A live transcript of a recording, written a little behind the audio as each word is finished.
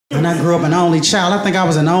And I grew up an only child. I think I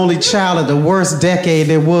was an only child of the worst decade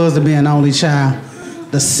there was to be an only child,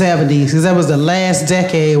 the 70s, because that was the last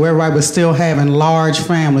decade where everybody was still having large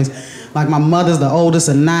families. Like my mother's the oldest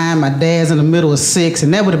of 9, my dad's in the middle of 6,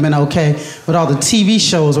 and that would have been okay, but all the TV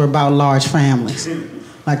shows were about large families.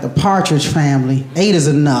 Like the Partridge Family, 8 is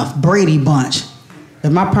Enough, Brady Bunch.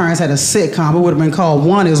 If my parents had a sitcom, it would have been called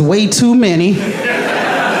One is Way Too Many.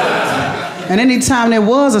 And anytime there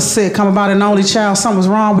was a sitcom about an only child, something was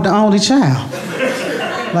wrong with the only child.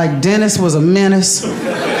 Like Dennis was a menace.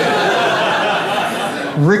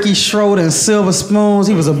 Ricky Schroeder and Silver Spoons,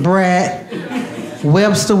 he was a brat.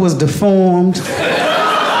 Webster was deformed.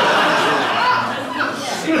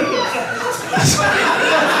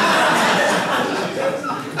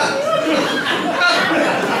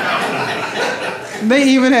 They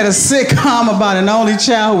even had a sitcom about an only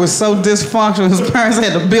child who was so dysfunctional his parents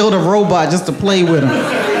had to build a robot just to play with him.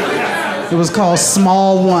 It was called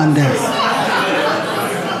Small Wonder.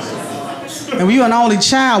 And when you're an only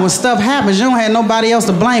child, when stuff happens, you don't have nobody else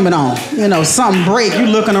to blame it on. You know, something break, you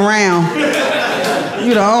looking around.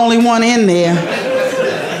 You're the only one in there.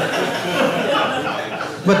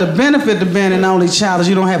 But the benefit to being an only child is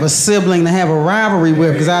you don't have a sibling to have a rivalry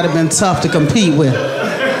with, because I'd have been tough to compete with.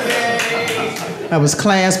 I was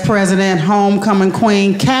class president, homecoming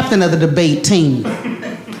queen, captain of the debate team.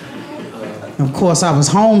 And of course, I was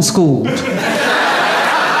homeschooled.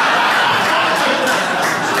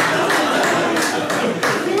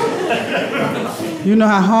 You know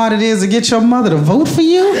how hard it is to get your mother to vote for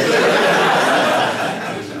you?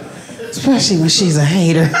 Especially when she's a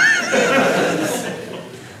hater.